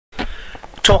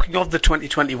Talking of the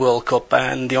 2020 World Cup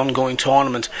and the ongoing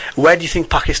tournament, where do you think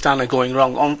Pakistan are going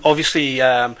wrong? Obviously,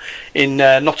 in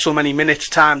not so many minutes'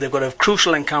 time, they've got a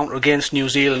crucial encounter against New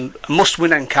Zealand, a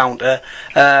must-win encounter.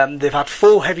 They've had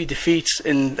 4 heavy defeats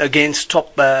against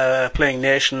top playing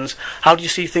nations. How do you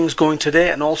see things going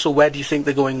today, and also where do you think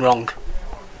they're going wrong?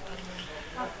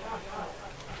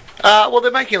 Well, they're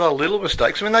making a lot of little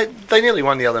mistakes. I mean, they nearly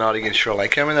won the other night against Sri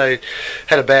Lanka. I mean, they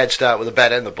had a bad start with the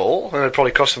bat and the ball, and it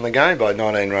probably cost them the game by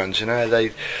 19 runs. You know,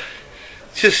 they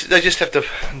just have to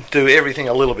do everything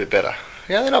a little bit better.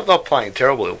 You know, they're not playing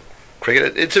terrible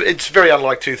cricket. It's very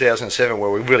unlike 2007, where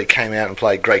we really came out and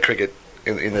played great cricket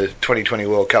in the 2020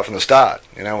 World Cup from the start.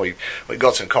 You know, we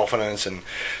got some confidence, and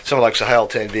someone like Sahel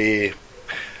Tanvir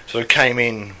sort of came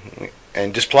in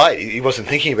and just played. He wasn't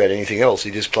thinking about anything else.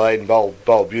 He just played and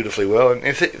bowled beautifully well. And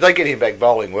if they get him back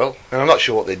bowling well, and I'm not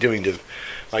sure what they're doing to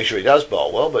make sure he does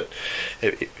bowl well, but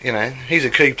you know, he's a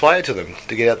key player to them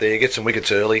to get out there, get some wickets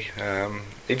early.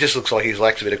 He just looks like he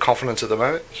lacks a bit of confidence at the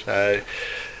moment. So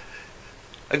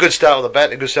a good start with the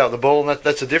bat, a good start with the ball, and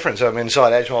that's the difference. I mean,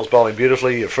 Syed Ajmal's bowling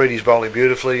beautifully, Afridi's bowling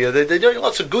beautifully. They're doing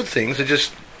lots of good things. They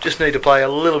just need to play a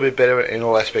little bit better in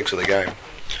all aspects of the game.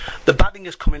 The batting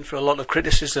has come in for a lot of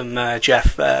criticism,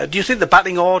 Geoff. Do you think the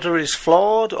batting order is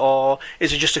flawed, or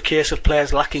is it just a case of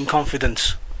players lacking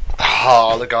confidence?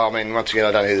 Oh, look, I mean, once again,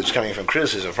 I don't know who it's coming from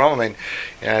criticism from. I mean,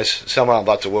 you know, someone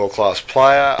but's a world-class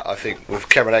player. I think with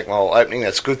Cameron Akmal opening,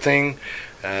 that's a good thing.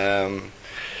 The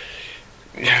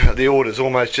order's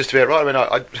almost just about right.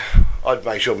 I mean, I'd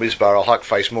make sure Misbah or Huck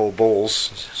face more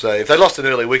balls. So if they lost an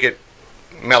early wicket,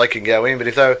 Malik can go in, but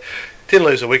if they didn't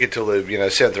lose a wicket till the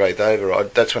 7th or 8th over,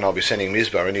 that's when I'll be sending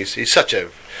Misbah, and he's such a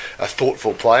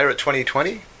thoughtful player at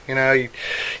 2020. You know,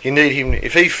 you need him.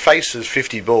 If he faces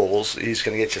 50 balls, he's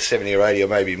going to get you 70 or 80 or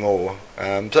maybe more.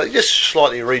 So just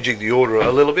slightly rejig the order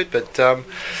a little bit, but they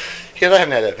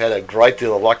haven't had a great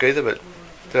deal of luck either. But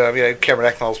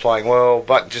Cameron Akmal's playing well,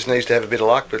 but just needs to have a bit of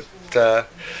luck. But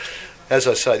as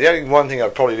I say, the only one thing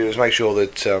I'd probably do is make sure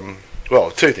that. Well,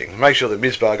 2 things. Make sure that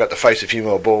Misbah got to face a few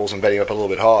more balls and batting up a little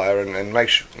bit higher, and make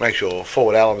sure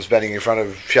forward Alam's batting in front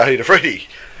of Shahid Afridi.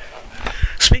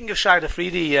 Speaking of Shahid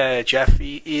Afridi, Geoff,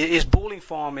 his bowling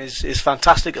form is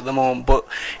fantastic at the moment, but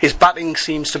his batting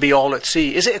seems to be all at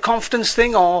sea. Is it a confidence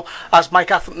thing, or, as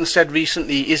Mike Atherton said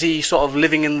recently, is he sort of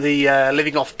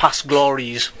living off past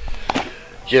glories?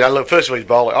 Yeah, look, first of all, his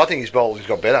bowling. I think his bowling's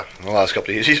got better in the last couple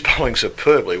of years. He's bowling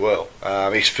superbly well.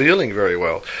 He's fielding very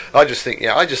well. I just think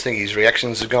his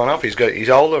reactions have gone up. He's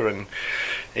older, and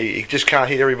he just can't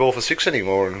hit every ball for 6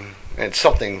 anymore. And it's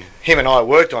something him and I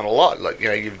worked on a lot. Like,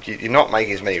 you're not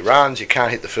making as many runs. You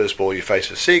can't hit the first ball you face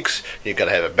for 6. You've got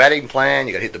to have a batting plan.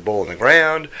 You've got to hit the ball on the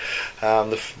ground.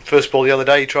 The first ball the other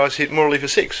day, he tries to hit Morley for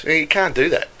 6. He can't do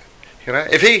that. You know,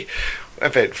 in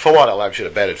fact, Fawad Alam should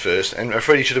have batted first, and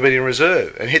Afridi should have been in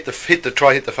reserve and hit the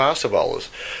faster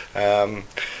bowlers.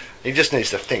 He just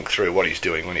needs to think through what he's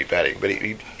doing when he's batting. But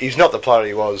he's not the player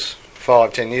he was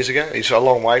 5-10 years ago. He's a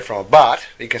long way from it, but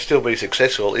he can still be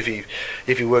successful if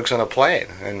he works on a plan.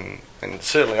 And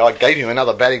certainly, I gave him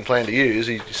another batting plan to use.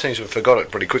 He seems to have forgot it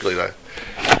pretty quickly though.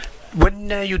 When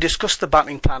you discussed the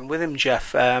batting plan with him,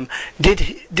 Geoff, did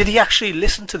he actually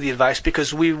listen to the advice?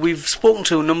 Because we've spoken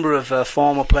to a number of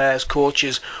former players,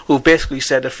 coaches, who basically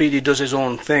said Afridi does his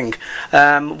own thing.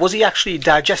 Was he actually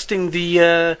digesting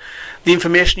the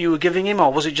information you were giving him,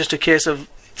 or was it just a case of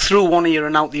through one ear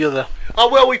and out the other? Oh,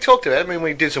 well, we talked about it. I mean,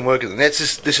 we did some work at the nets.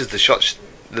 This is the shots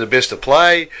that are best to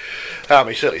play.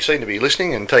 He certainly seemed to be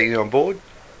listening and taking it on board.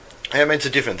 I mean, it's a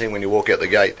different thing when you walk out the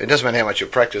gate. It doesn't matter how much you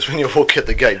practice. When you walk out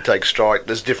the gate and take strike,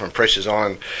 there's different pressures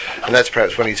on, and that's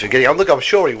perhaps when he's forgetting. Look, I'm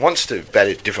sure he wants to bat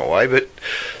it a different way, but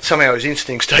somehow his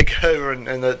instincts take over,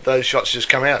 and those shots just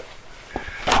come out.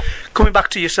 Coming back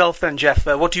to yourself then, Geoff,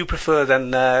 what do you prefer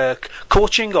then,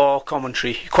 coaching or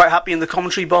commentary? You quite happy in the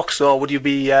commentary box, or would you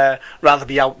be rather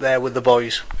be out there with the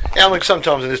boys? Yeah, I mean,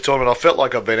 sometimes in this tournament I felt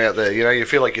like I've been out there. You know, you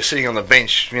feel like you're sitting on the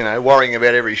bench, you know, worrying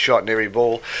about every shot and every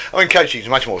ball. I mean, coaching is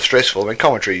much more stressful. I mean,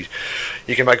 commentary,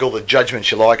 you can make all the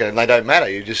judgments you like, and they don't matter.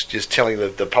 You're just telling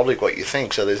the public what you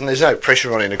think. So there's no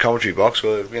pressure on in the commentary box.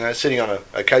 Where, you know, sitting on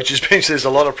a coach's bench, there's a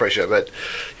lot of pressure. But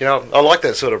you know, I like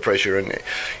that sort of pressure, and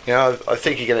you know, I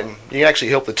think you can actually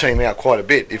help the team out quite a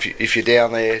bit if you're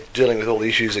down there dealing with all the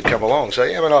issues that come along. So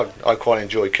yeah, I mean, I quite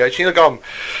enjoy coaching. Look,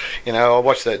 I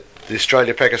watched the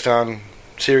Australia-Pakistan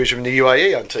series from the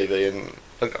UAE on TV, and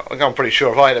look, I'm pretty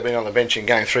sure if I had been on the bench in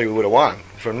Game 3, we would have won.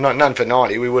 From none for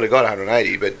 90, we would have got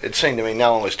 180. But it seemed to me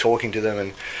no one was talking to them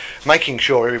and making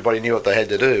sure everybody knew what they had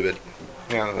to do.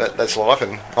 But you know, that's life,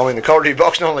 and I'm in the commentary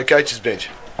box, not on the coach's bench.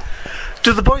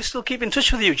 Do the boys still keep in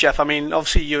touch with you, Geoff? I mean,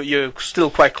 obviously you're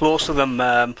still quite close to them,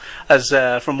 as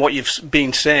from what you've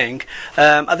been saying.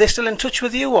 Are they still in touch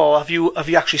with you, or have you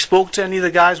actually spoke to any of the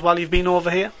guys while you've been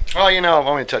over here? Oh,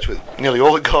 I'm in touch with nearly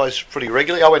all the guys pretty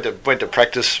regularly. I went to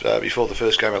practice before the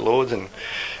first game at Lords,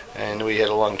 and we had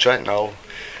a long chat,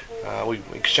 and we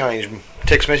exchanged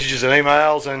text messages and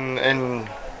emails, and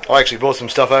I actually brought some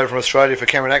stuff over from Australia for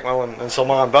Cameron Ackmell and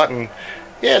Salman Butt, and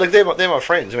yeah, look, they're my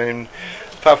friends. I mean,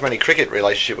 apart from any cricket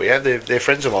relationship we have, they're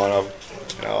friends of mine.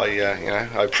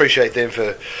 I appreciate them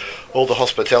for all the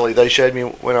hospitality they showed me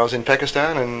when I was in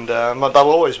Pakistan, and they'll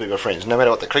always be my friends, no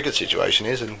matter what the cricket situation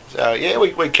is. And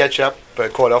we catch up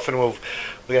quite often. We're going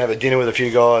to have a dinner with a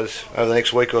few guys over the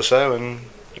next week or so. And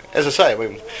as I say,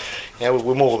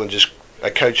 we're more than just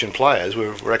a coach and players.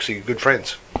 We're actually good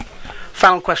friends.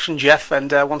 Final question, Geoff,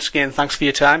 and once again, thanks for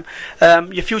your time.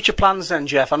 Your future plans then,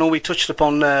 Geoff? I know we touched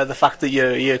upon the fact that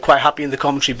you're quite happy in the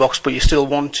commentary box, but you still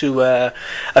want to,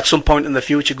 at some point in the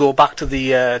future, go back to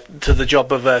the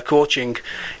job of coaching.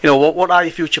 What are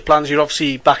your future plans? You're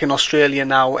obviously back in Australia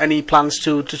now. Any plans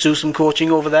to do some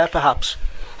coaching over there, perhaps?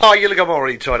 Oh, yeah, look, I'm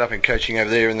already tied up in coaching over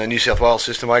there in the New South Wales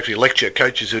system. I actually lecture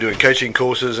coaches who are doing coaching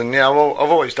courses, and I've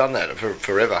always done that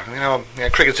forever.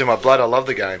 Cricket's in my blood. I love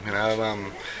the game.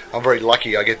 I'm very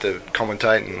lucky I get to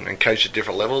commentate and coach at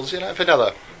different levels. If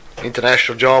another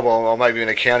international job or maybe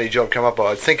an county job come up,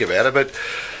 I'd think about it. But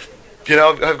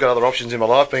I've got other options in my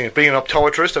life. Being an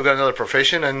optometrist, I've got another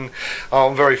profession, and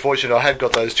I'm very fortunate I have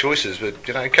got those choices. But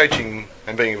coaching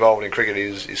and being involved in cricket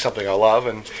is something I love,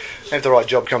 and if the right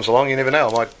job comes along, you never know.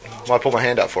 I might put my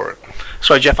hand up for it.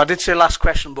 Sorry, Geoff, I did say last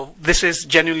question, but this is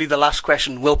genuinely the last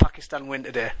question. Will Pakistan win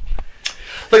today?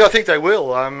 Look, I think they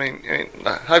will. I mean,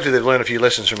 hopefully they've learned a few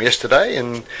lessons from yesterday,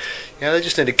 and they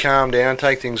just need to calm down,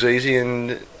 take things easy,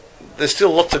 and there's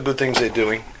still lots of good things they're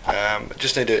doing.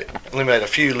 Just need to eliminate a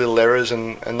few little errors,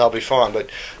 and they'll be fine. But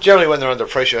generally, when they're under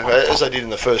pressure, as they did in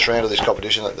the first round of this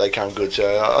competition, they come good.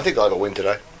 So I think they'll have a win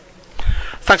today.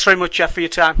 Thanks very much, Geoff, for your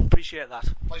time. Appreciate that.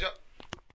 Pleasure.